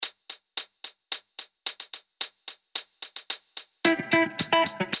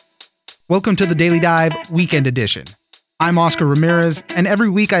Welcome to the Daily Dive Weekend Edition. I'm Oscar Ramirez, and every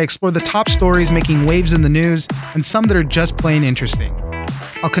week I explore the top stories making waves in the news and some that are just plain interesting.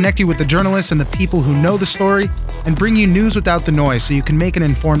 I'll connect you with the journalists and the people who know the story and bring you news without the noise so you can make an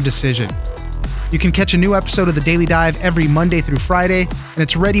informed decision. You can catch a new episode of the Daily Dive every Monday through Friday, and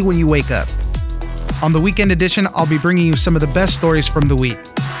it's ready when you wake up. On the Weekend Edition, I'll be bringing you some of the best stories from the week.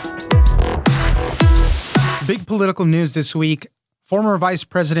 Big political news this week. Former Vice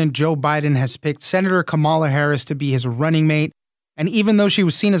President Joe Biden has picked Senator Kamala Harris to be his running mate. And even though she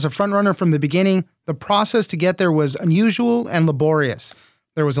was seen as a frontrunner from the beginning, the process to get there was unusual and laborious.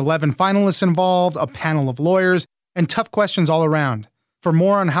 There was 11 finalists involved, a panel of lawyers, and tough questions all around. For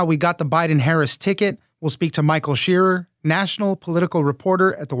more on how we got the Biden-Harris ticket, we'll speak to Michael Shearer, national political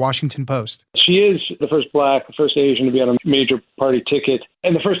reporter at The Washington Post. She is the first Black, the first Asian to be on a major party ticket,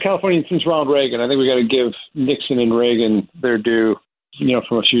 and the first Californian since Ronald Reagan. I think we got to give Nixon and Reagan their due,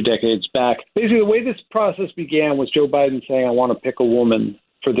 from a few decades back. Basically, the way this process began was Joe Biden saying, I want to pick a woman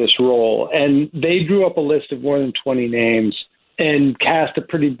for this role. And they drew up a list of more than 20 names and cast a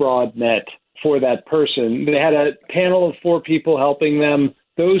pretty broad net for that person. They had a panel of 4 people helping them.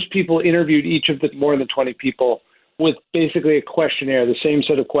 Those people interviewed each of the more than 20 people with basically a questionnaire, the same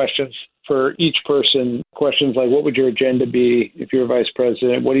set of questions for each person. Questions like, what would your agenda be if you're vice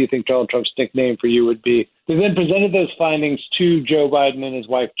president? What do you think Donald Trump's nickname for you would be? They then presented those findings to Joe Biden and his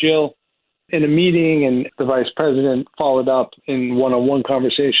wife, Jill, in a meeting, and the vice president followed up in one-on-one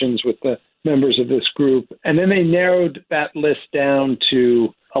conversations with the members of this group. And then they narrowed that list down to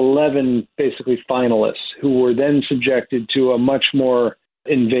 11 basically finalists who were then subjected to a much more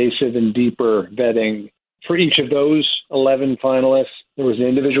invasive and deeper vetting. For each of those 11 finalists, there was an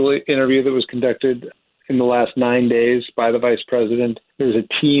individual interview that was conducted in the last 9 days by the vice president. There was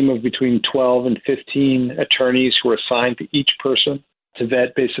a team of between 12 and 15 attorneys who were assigned to each person to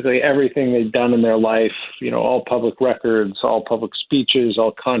vet basically everything they'd done in their life, all public records, all public speeches,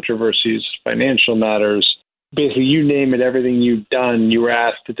 all controversies, financial matters. Basically, you name it, everything you've done, you were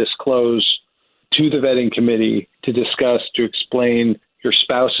asked to disclose to the vetting committee, to discuss, to explain. Your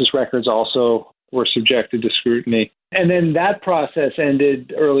spouse's records also were subjected to scrutiny. And then that process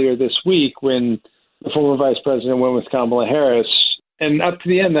ended earlier this week when the former vice president went with Kamala Harris. And up to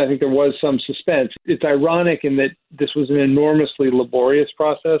the end, I think there was some suspense. It's ironic in that this was an enormously laborious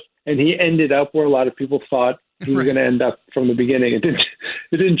process, and he ended up where a lot of people thought he was going to end up from the beginning.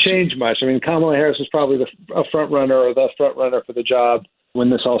 It didn't change much. I mean, Kamala Harris was probably a front runner or the front runner for the job when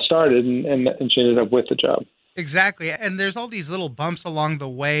this all started, and she ended up with the job. Exactly. And there's all these little bumps along the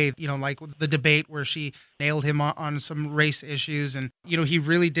way, like the debate where she nailed him on some race issues. And, he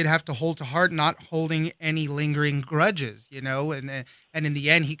really did have to hold to heart, not holding any lingering grudges, and in the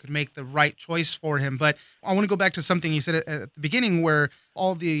end, he could make the right choice for him. But I want to go back to something you said at the beginning where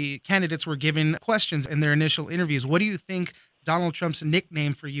all the candidates were given questions in their initial interviews. What do you think Donald Trump's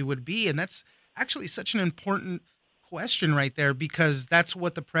nickname for you would be? And that's actually such an important question right there, because that's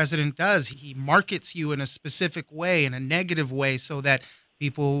what the president does. He markets you in a specific way, in a negative way, so that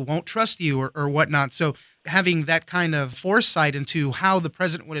people won't trust you or whatnot. So having that kind of foresight into how the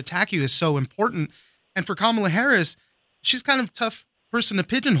president would attack you is so important. And for Kamala Harris, she's kind of a tough person to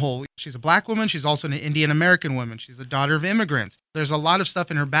pigeonhole. She's a Black woman. She's also an Indian American woman. She's the daughter of immigrants. There's a lot of stuff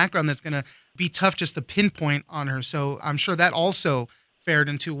in her background that's going to be tough just to pinpoint on her. So I'm sure that also fared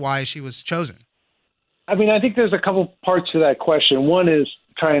into why she was chosen. I mean, I think there's a couple parts to that question. One is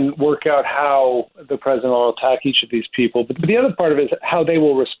try and work out how the president will attack each of these people. But the other part of it is how they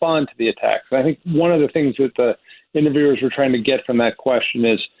will respond to the attacks. And I think one of the things that the interviewers were trying to get from that question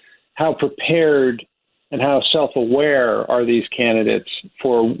is how prepared and how self-aware are these candidates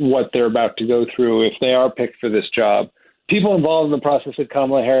for what they're about to go through if they are picked for this job. People involved in the process at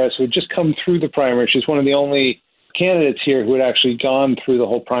Kamala Harris who had just come through the primary. She's one of the only candidates here who had actually gone through the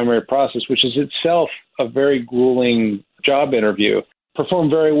whole primary process, which is itself a very grueling job interview, performed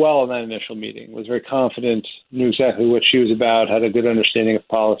very well in that initial meeting, was very confident, knew exactly what she was about, had a good understanding of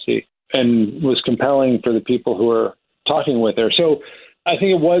policy, and was compelling for the people who were talking with her. So I think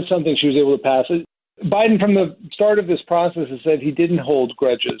it was something she was able to pass. Biden, from the start of this process, has said he didn't hold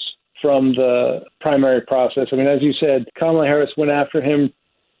grudges from the primary process. I mean, as you said, Kamala Harris went after him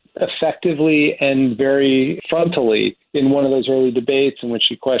effectively and very frontally in one of those early debates in which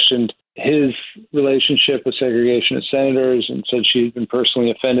she questioned his relationship with segregation of senators and said she'd been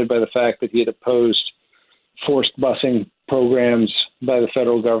personally offended by the fact that he had opposed forced busing programs by the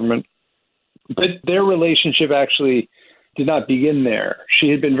federal government. But their relationship actually did not begin there. She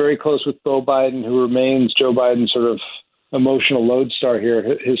had been very close with Beau Biden, who remains Joe Biden's sort of emotional lodestar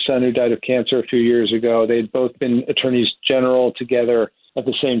here, his son who died of cancer a few years ago. They'd both been attorneys general together at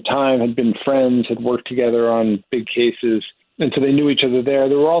the same time, had been friends, had worked together on big cases. And so they knew each other there.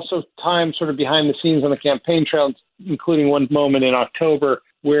 There were also times sort of behind the scenes on the campaign trail, including one moment in October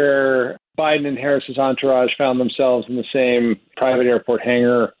where Biden and Harris's entourage found themselves in the same private airport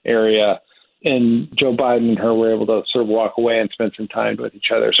hangar area. And Joe Biden and her were able to sort of walk away and spend some time with each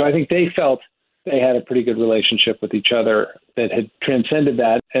other. So I think they felt they had a pretty good relationship with each other that had transcended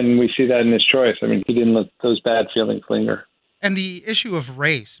that. And we see that in his choice. I mean, he didn't let those bad feelings linger. And the issue of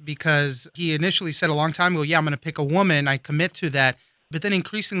race, because he initially said a long time ago, yeah, I'm going to pick a woman. I commit to that. But then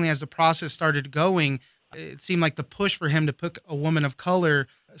increasingly, as the process started going, it seemed like the push for him to pick a woman of color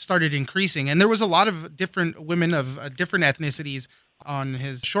started increasing. And there was a lot of different women of different ethnicities on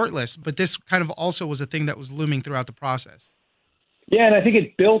his short list. But this kind of also was a thing that was looming throughout the process. Yeah, and I think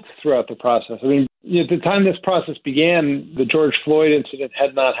it built throughout the process. I mean, at the time this process began, the George Floyd incident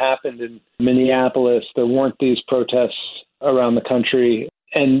had not happened in Minneapolis. There weren't these protests around the country.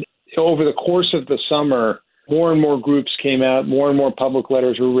 And over the course of the summer, more and more groups came out, more and more public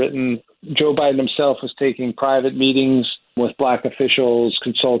letters were written. Joe Biden himself was taking private meetings with Black officials,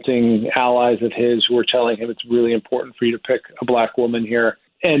 consulting allies of his who were telling him it's really important for you to pick a Black woman here.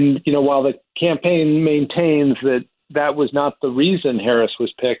 And, you know, while the campaign maintains that that was not the reason Harris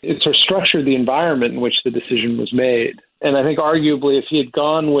was picked, it sort of structured the environment in which the decision was made. And I think arguably if he had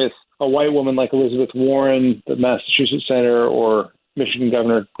gone with a white woman like Elizabeth Warren, the Massachusetts senator, or Michigan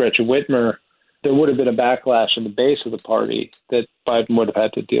Governor Gretchen Whitmer, there would have been a backlash in the base of the party that Biden would have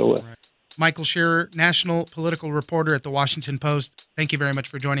had to deal with. Right. Michael Shearer, national political reporter at The Washington Post. Thank you very much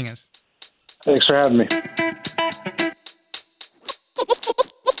for joining us. Thanks for having me.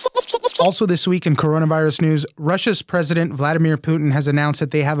 Also this week in coronavirus news, Russia's President Vladimir Putin has announced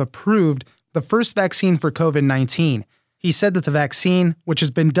that they have approved the first vaccine for COVID-19. He said that the vaccine, which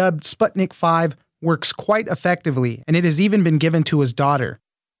has been dubbed Sputnik 5, works quite effectively, and it has even been given to his daughter.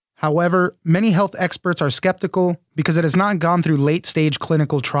 However, many health experts are skeptical because it has not gone through late-stage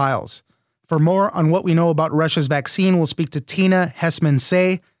clinical trials. For more on what we know about Russia's vaccine, we'll speak to Tina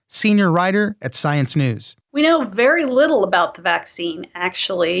Hessman-Say, senior writer at Science News. We know very little about the vaccine,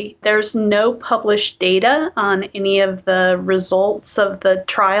 actually. There's no published data on any of the results of the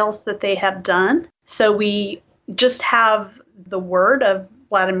trials that they have done. So we just have the word of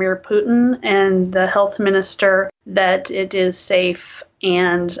Vladimir Putin and the health minister that it is safe,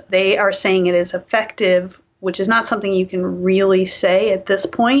 and they are saying it is effective, which is not something you can really say at this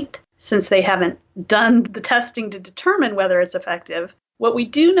point, since they haven't done the testing to determine whether it's effective. What we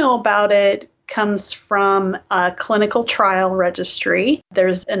do know about it comes from a clinical trial registry.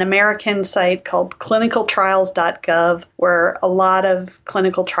 There's an American site called clinicaltrials.gov where a lot of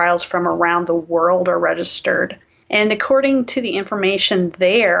clinical trials from around the world are registered. And according to the information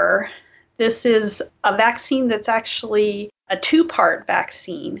there, this is a vaccine that's actually a two-part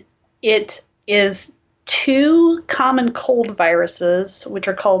vaccine. It is two common cold viruses, which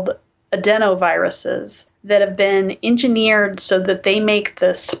are called adenoviruses, that have been engineered so that they make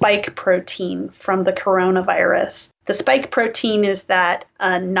the spike protein from the coronavirus. The spike protein is that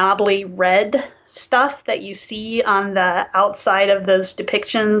knobbly red stuff that you see on the outside of those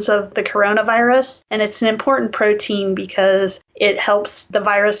depictions of the coronavirus. And it's an important protein because it helps the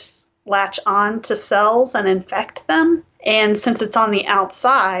virus latch on to cells and infect them. And since it's on the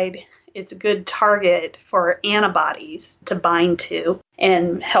outside, it's a good target for antibodies to bind to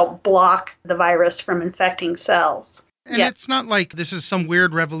and help block the virus from infecting cells. And It's not like this is some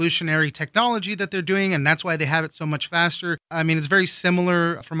weird revolutionary technology that they're doing, and that's why they have it so much faster. I mean, it's very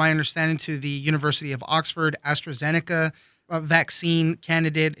similar, from my understanding, to the University of Oxford AstraZeneca vaccine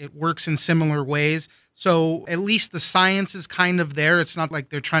candidate. It works in similar ways. So at least the science is kind of there. It's not like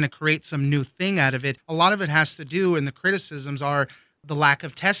they're trying to create some new thing out of it. A lot of it has to do, and the criticisms are, the lack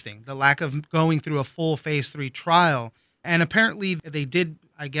of testing, the lack of going through a full phase 3 trial. And apparently they did,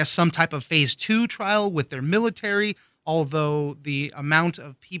 I guess, some type of phase 2 trial with their military, although the amount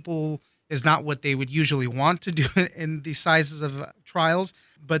of people is not what they would usually want to do in these sizes of trials.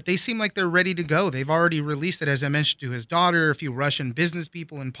 But they seem like they're ready to go. They've already released it, as I mentioned, to his daughter, a few Russian business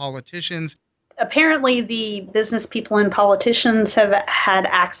people and politicians. Apparently, the business people and politicians have had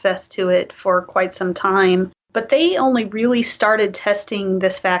access to it for quite some time. But they only really started testing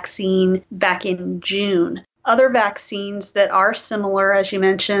this vaccine back in June. Other vaccines that are similar, as you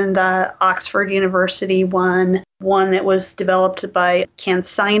mentioned, Oxford University one that was developed by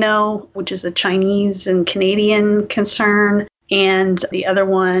CanSino, which is a Chinese and Canadian concern, and the other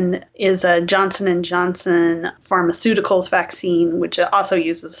one is a Johnson & Johnson Pharmaceuticals vaccine, which also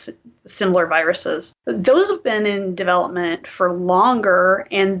uses similar viruses. Those have been in development for longer,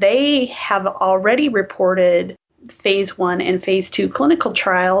 and they have already reported phase 1 and phase 2 clinical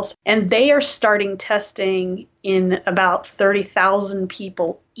trials, and they are starting testing in about 30,000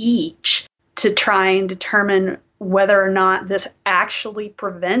 people each to try and determine whether or not this actually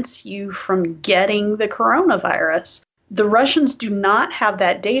prevents you from getting the coronavirus. The Russians do not have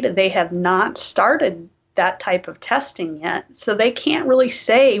that data. They have not started that type of testing yet, so they can't really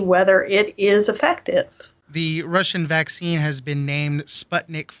say whether it is effective. The Russian vaccine has been named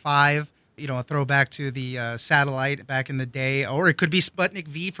Sputnik 5, a throwback to the satellite back in the day, or it could be Sputnik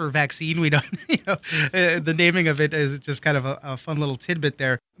V for vaccine. We don't, the naming of it is just kind of a fun little tidbit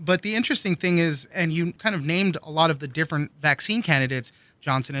there. But the interesting thing is, and you kind of named a lot of the different vaccine candidates,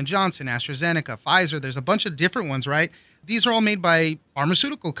 Johnson & Johnson, AstraZeneca, Pfizer, there's a bunch of different ones, right? These are all made by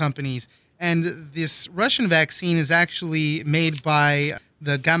pharmaceutical companies. And this Russian vaccine is actually made by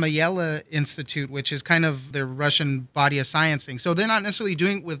the Kamala Institute, which is kind of the Russian body of science thing. So they're not necessarily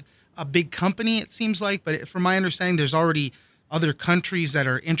doing it with a big company, it seems like. But from my understanding, there's already other countries that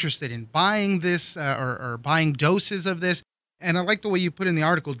are interested in buying this or buying doses of this. And I like the way you put in the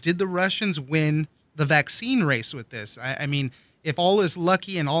article, did the Russians win the vaccine race with this? I mean, if all is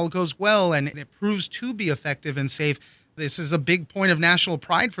lucky and all goes well and it proves to be effective and safe, this is a big point of national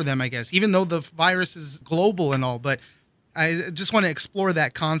pride for them, I guess, even though the virus is global and all. But I just want to explore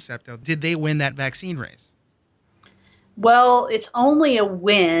that concept, though. Did they win that vaccine race? Well, it's only a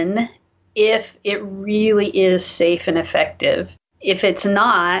win if it really is safe and effective. If it's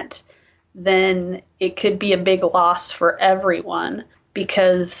not, then it could be a big loss for everyone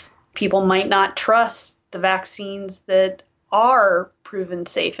because people might not trust the vaccines that are proven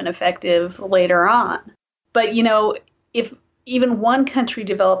safe and effective later on. But, if even one country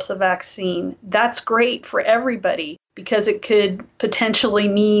develops a vaccine, that's great for everybody because it could potentially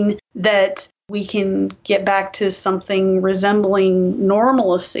mean that we can get back to something resembling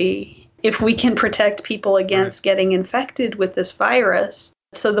normalcy if we can protect people against getting infected with this virus.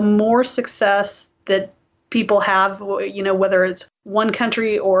 So the more success that people have, whether it's one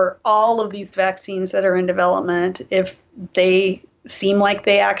country or all of these vaccines that are in development, if they seem like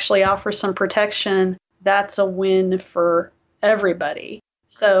they actually offer some protection, that's a win for everybody.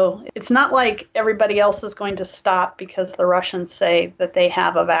 So it's not like everybody else is going to stop because the Russians say that they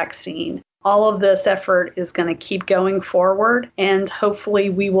have a vaccine. All of this effort is going to keep going forward, and hopefully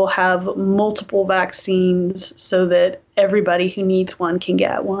we will have multiple vaccines so that everybody who needs one can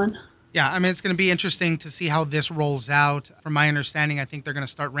get one. Yeah, I mean, it's going to be interesting to see how this rolls out. From my understanding, I think they're going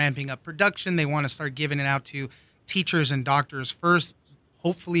to start ramping up production. They want to start giving it out to teachers and doctors first,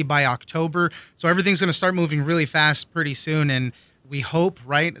 hopefully by October. So everything's going to start moving really fast pretty soon. And we hope,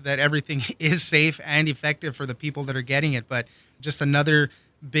 right, that everything is safe and effective for the people that are getting it. But just another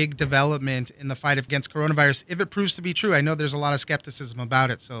big development in the fight against coronavirus, if it proves to be true. I know there's a lot of skepticism about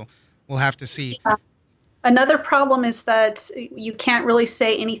it, so we'll have to see. Another problem is that you can't really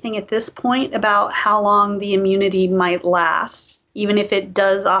say anything at this point about how long the immunity might last. Even if it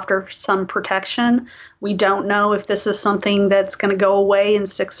does offer some protection, we don't know if this is something that's going to go away in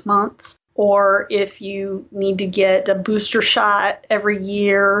 6 months or if you need to get a booster shot every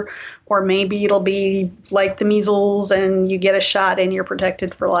year, or maybe it'll be like the measles and you get a shot and you're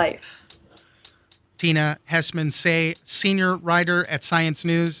protected for life. Tina Hessman-Say, senior writer at Science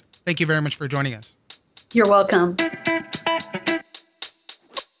News, thank you very much for joining us. You're welcome.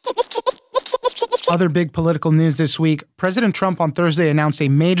 Other big political news this week, President Trump on Thursday announced a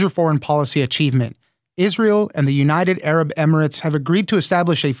major foreign policy achievement. Israel and the United Arab Emirates have agreed to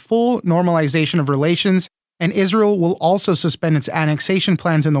establish a full normalization of relations, and Israel will also suspend its annexation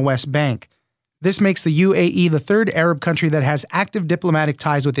plans in the West Bank. This makes the UAE the third Arab country that has active diplomatic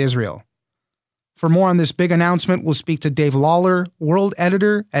ties with Israel. For more on this big announcement, we'll speak to Dave Lawler, world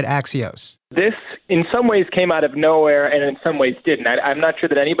editor at Axios. This, in some ways, came out of nowhere, and in some ways didn't. I'm not sure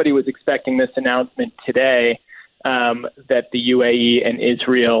that anybody was expecting this announcement today, that the UAE and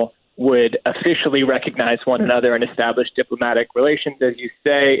Israel would officially recognize one another and establish diplomatic relations. As you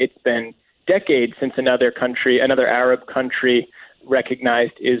say, it's been decades since another Arab country,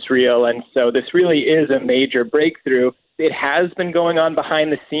 recognized Israel, and so this really is a major breakthrough. It has been going on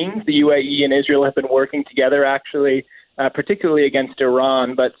behind the scenes. The UAE and Israel have been working together, actually, particularly against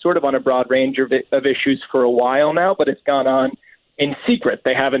Iran, but sort of on a broad range of issues for a while now. But it's gone on in secret.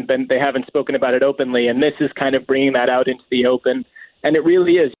 They haven't spoken about it openly, and this is kind of bringing that out into the open. And it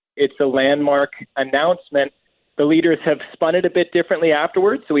really is. It's a landmark announcement. The leaders have spun it a bit differently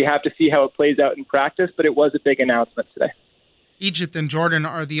afterwards, so we have to see how it plays out in practice. But it was a big announcement today. Egypt and Jordan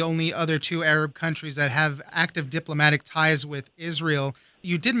are the only other two Arab countries that have active diplomatic ties with Israel.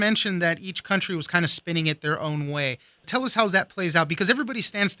 You did mention that each country was kind of spinning it their own way. Tell us how that plays out, because everybody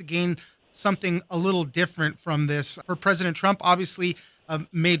stands to gain something a little different from this. For President Trump, obviously, a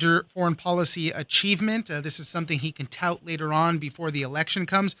major foreign policy achievement. This is something he can tout later on before the election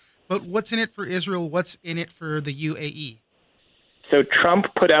comes. But what's in it for Israel? What's in it for the UAE? So Trump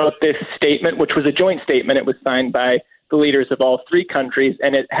put out this statement, which was a joint statement. It was signed by the leaders of all three countries,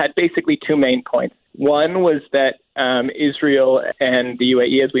 and it had basically two main points. One was that Israel and the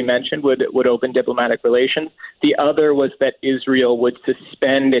UAE, as we mentioned, would open diplomatic relations. The other was that Israel would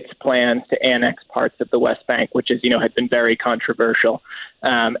suspend its plans to annex parts of the West Bank, which, as you know, had been very controversial.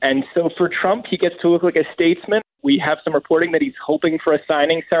 And so for Trump, he gets to look like a statesman. We have some reporting that he's hoping for a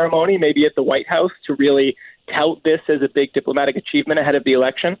signing ceremony, maybe at the White House, to really tout this as a big diplomatic achievement ahead of the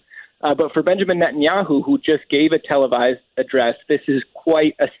election. But for Benjamin Netanyahu, who just gave a televised address, this is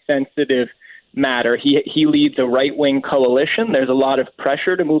quite a sensitive matter. He leads a right-wing coalition. There's a lot of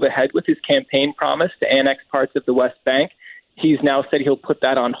pressure to move ahead with his campaign promise to annex parts of the West Bank. He's now said he'll put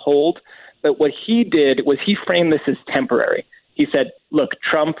that on hold. But what he did was he framed this as temporary. He said, look,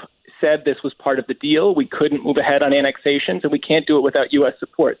 Trump said this was part of the deal. We couldn't move ahead on annexations, and we can't do it without U.S.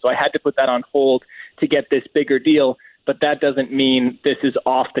 support. So I had to put that on hold to get this bigger deal. But that doesn't mean this is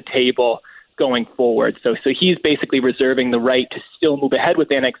off the table going forward. So he's basically reserving the right to still move ahead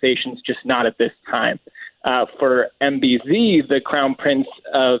with annexations, just not at this time. For MBZ, the Crown Prince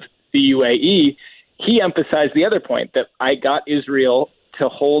of the UAE, he emphasized the other point, that I got Israel to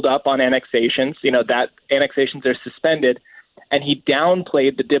hold up on annexations, that annexations are suspended. And he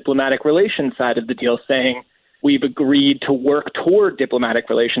downplayed the diplomatic relations side of the deal, saying, we've agreed to work toward diplomatic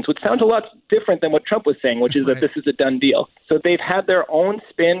relations, which sounds a lot different than what Trump was saying, which is that this is a done deal. So they've had their own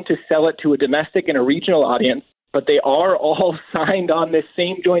spin to sell it to a domestic and a regional audience, but they are all signed on this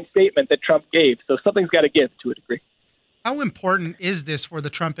same joint statement that Trump gave. So something's got to give to a degree. How important is this for the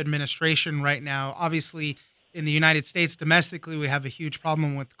Trump administration right now? Obviously, in the United States, domestically, we have a huge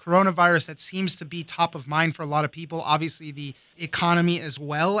problem with coronavirus that seems to be top of mind for a lot of people. Obviously, the economy as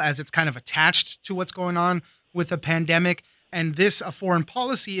well, as it's kind of attached to what's going on with the pandemic. And this, a foreign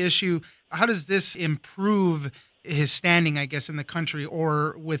policy issue, how does this improve his standing, I guess, in the country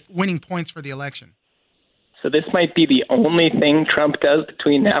or with winning points for the election? So this might be the only thing Trump does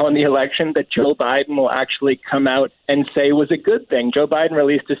between now and the election that Joe Biden will actually come out and say was a good thing. Joe Biden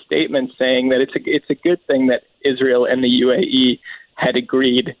released a statement saying that it's a good thing that Israel and the UAE had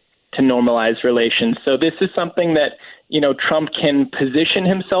agreed to normalize relations. So this is something that, Trump can position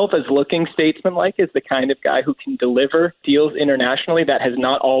himself as looking statesmanlike, as the kind of guy who can deliver deals internationally. That has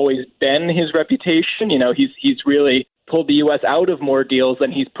not always been his reputation. He's really pulled the U.S. out of more deals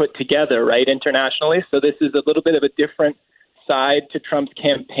than he's put together, right, internationally. So this is a little bit of a different side to Trump's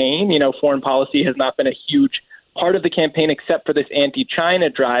campaign. Foreign policy has not been a huge part of the campaign except for this anti-China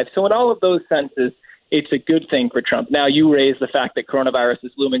drive. So in all of those senses, it's a good thing for Trump. Now, you raise the fact that coronavirus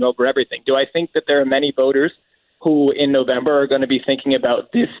is looming over everything. Do I think that there are many voters who in November are going to be thinking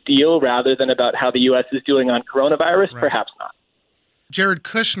about this deal rather than about how the U.S. is doing on coronavirus? Right. Perhaps not. Jared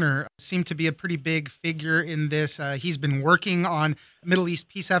Kushner seemed to be a pretty big figure in this. He's been working on Middle East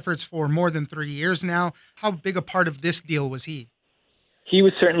peace efforts for more than 30 years now. How big a part of this deal was he? He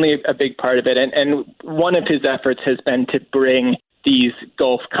was certainly a big part of it. And one of his efforts has been to bring these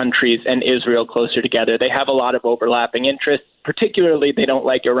Gulf countries and Israel closer together. They have a lot of overlapping interests. Particularly, they don't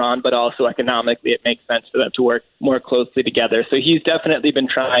like Iran, but also economically, it makes sense for them to work more closely together. So he's definitely been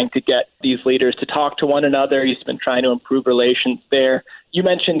trying to get these leaders to talk to one another. He's been trying to improve relations there. You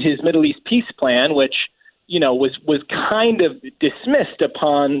mentioned his Middle East peace plan, which, was kind of dismissed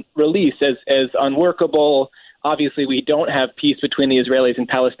upon release as unworkable. Obviously, we don't have peace between the Israelis and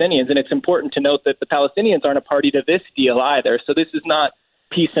Palestinians, and it's important to note that the Palestinians aren't a party to this deal either. So this is not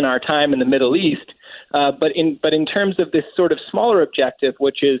peace in our time in the Middle East. But in terms of this sort of smaller objective,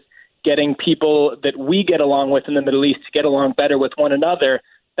 which is getting people that we get along with in the Middle East to get along better with one another,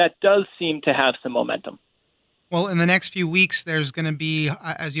 that does seem to have some momentum. Well, in the next few weeks, there's going to be,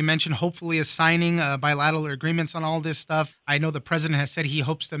 as you mentioned, hopefully a signing bilateral agreements on all this stuff. I know the president has said he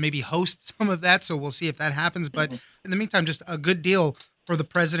hopes to maybe host some of that, so we'll see if that happens. But in the meantime, just a good deal for the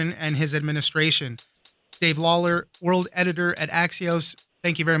president and his administration. Dave Lawler, world editor at Axios,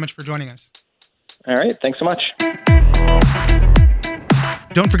 thank you very much for joining us. All right. Thanks so much.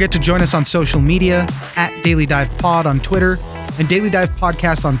 Don't forget to join us on social media at Daily Dive Pod on Twitter and Daily Dive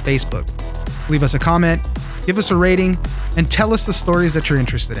Podcast on Facebook. Leave us a comment, give us a rating, and tell us the stories that you're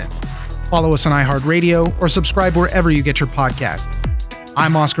interested in. Follow us on iHeartRadio or subscribe wherever you get your podcast.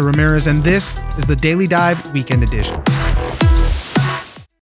 I'm Oscar Ramirez, and this is the Daily Dive Weekend Edition.